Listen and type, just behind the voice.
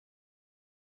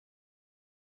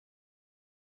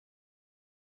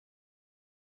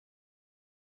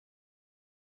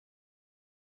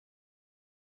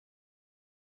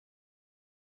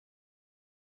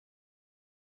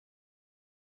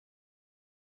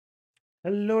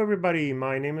Hello, everybody.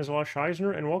 My name is Lush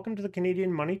Eisner, and welcome to the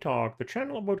Canadian Money Talk, the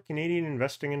channel about Canadian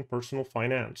investing and personal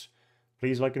finance.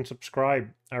 Please like and subscribe.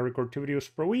 I record 2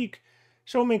 videos per week,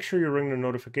 so make sure you ring the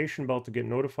notification bell to get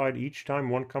notified each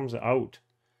time one comes out.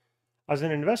 As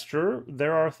an investor,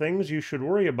 there are things you should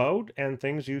worry about and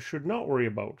things you should not worry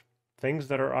about. Things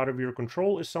that are out of your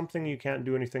control is something you can't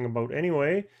do anything about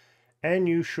anyway, and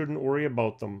you shouldn't worry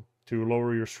about them to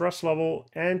lower your stress level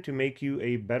and to make you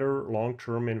a better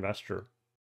long-term investor.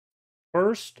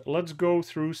 First, let's go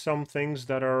through some things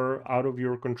that are out of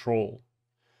your control.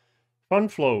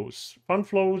 Fund flows. Fund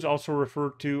flows, also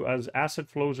referred to as asset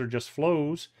flows or just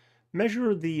flows,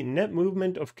 measure the net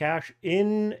movement of cash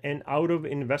in and out of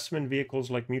investment vehicles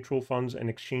like mutual funds and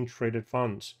exchange traded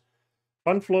funds.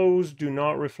 Fund flows do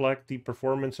not reflect the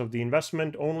performance of the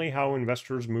investment, only how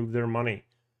investors move their money.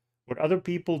 What other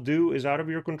people do is out of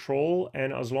your control,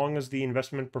 and as long as the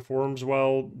investment performs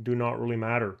well, do not really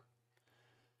matter.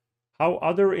 How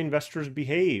other investors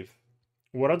behave.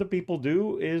 What other people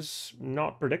do is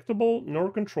not predictable nor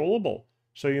controllable,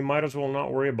 so you might as well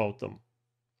not worry about them.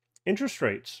 Interest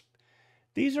rates.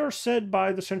 These are set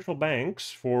by the central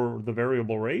banks for the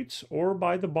variable rates or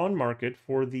by the bond market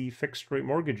for the fixed rate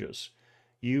mortgages.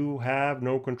 You have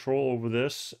no control over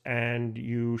this, and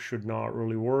you should not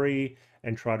really worry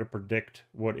and try to predict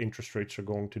what interest rates are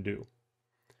going to do.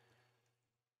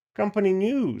 Company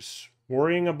news.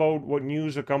 Worrying about what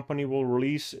news a company will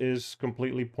release is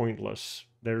completely pointless.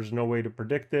 There's no way to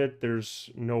predict it, there's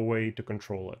no way to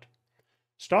control it.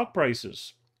 Stock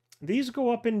prices. These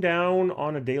go up and down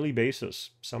on a daily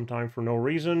basis, sometimes for no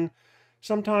reason,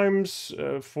 sometimes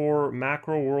for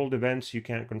macro world events you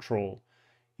can't control.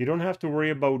 You don't have to worry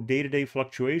about day-to-day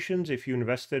fluctuations if you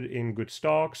invested in good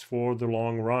stocks for the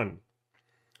long run.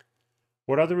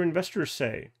 What other investors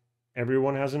say?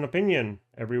 Everyone has an opinion.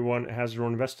 Everyone has their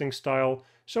own investing style,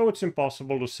 so it's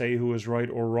impossible to say who is right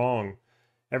or wrong.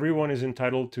 Everyone is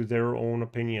entitled to their own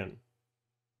opinion.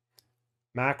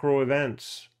 Macro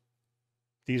events.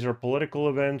 These are political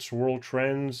events, world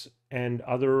trends, and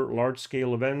other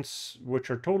large-scale events which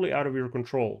are totally out of your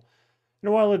control.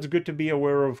 And while it's good to be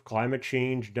aware of climate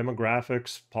change,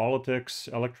 demographics, politics,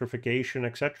 electrification,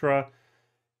 etc.,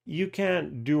 you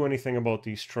can't do anything about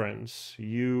these trends.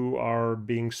 You are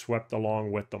being swept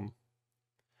along with them.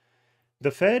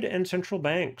 The Fed and central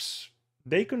banks,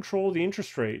 they control the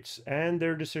interest rates, and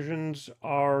their decisions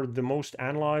are the most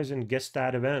analyzed and guessed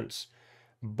at events.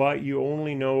 But you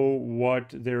only know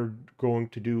what they're going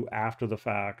to do after the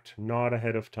fact, not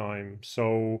ahead of time.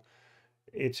 So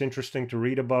it's interesting to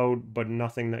read about, but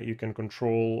nothing that you can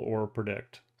control or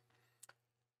predict.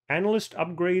 Analyst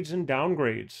upgrades and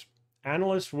downgrades.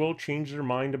 Analysts will change their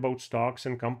mind about stocks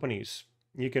and companies.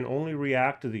 You can only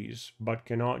react to these, but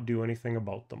cannot do anything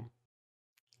about them.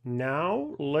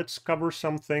 Now, let's cover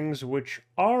some things which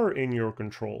are in your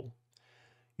control.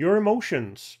 Your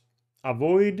emotions.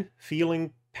 Avoid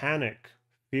feeling panic,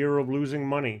 fear of losing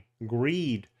money,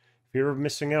 greed, fear of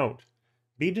missing out.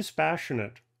 Be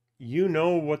dispassionate. You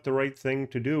know what the right thing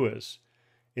to do is.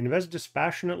 Invest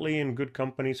dispassionately in good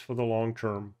companies for the long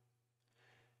term.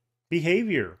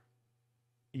 Behavior.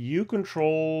 You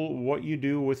control what you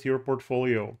do with your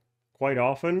portfolio. Quite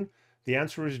often, the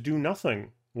answer is do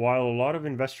nothing, while a lot of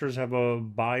investors have a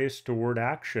bias toward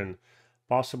action,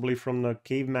 possibly from the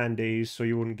caveman days so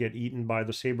you wouldn't get eaten by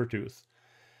the saber tooth.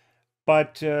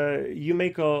 But you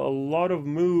make a lot of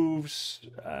moves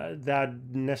that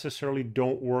necessarily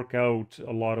don't work out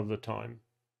a lot of the time.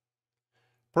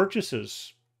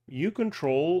 Purchases. You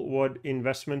control what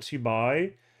investments you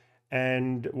buy,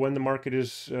 and when the market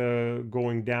is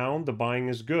going down, the buying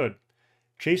is good.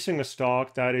 Chasing a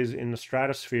stock that is in the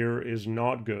stratosphere is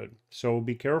not good, so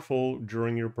be careful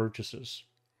during your purchases.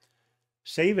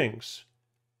 Savings.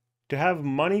 To have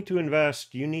money to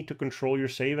invest, you need to control your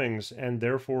savings and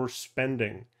therefore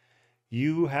spending.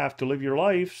 You have to live your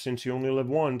life since you only live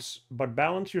once, but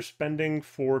balance your spending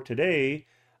for today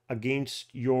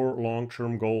against your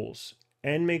long-term goals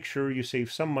and make sure you save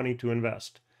some money to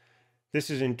invest. This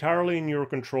is entirely in your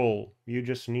control. You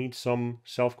just need some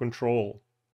self-control.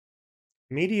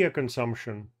 Media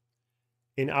consumption.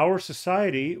 In our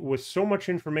society, with so much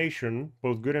information,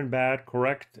 both good and bad,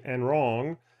 correct and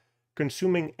wrong,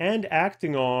 consuming and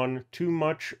acting on too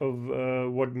much of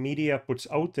what media puts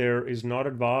out there is not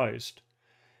advised.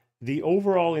 The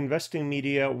overall investing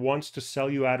media wants to sell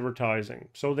you advertising,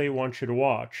 so they want you to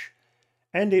watch.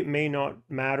 And it may not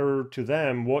matter to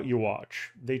them what you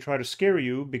watch. They try to scare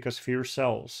you because fear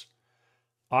sells.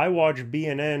 I watch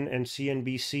BNN and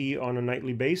CNBC on a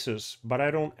nightly basis, but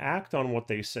I don't act on what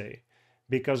they say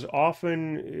because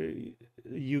often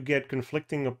you get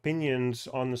conflicting opinions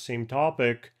on the same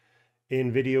topic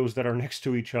in videos that are next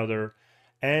to each other.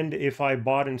 And if I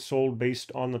bought and sold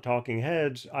based on the talking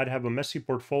heads, I'd have a messy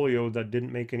portfolio that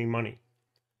didn't make any money.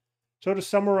 So to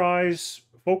summarize,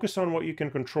 focus on what you can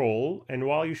control, and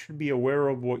while you should be aware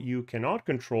of what you cannot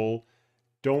control,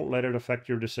 don't let it affect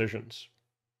your decisions.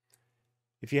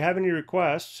 If you have any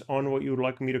requests on what you would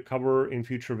like me to cover in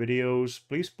future videos,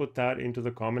 please put that into the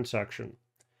comment section.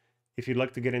 If you'd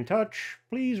like to get in touch,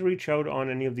 please reach out on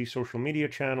any of these social media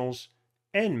channels,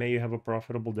 and may you have a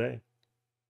profitable day.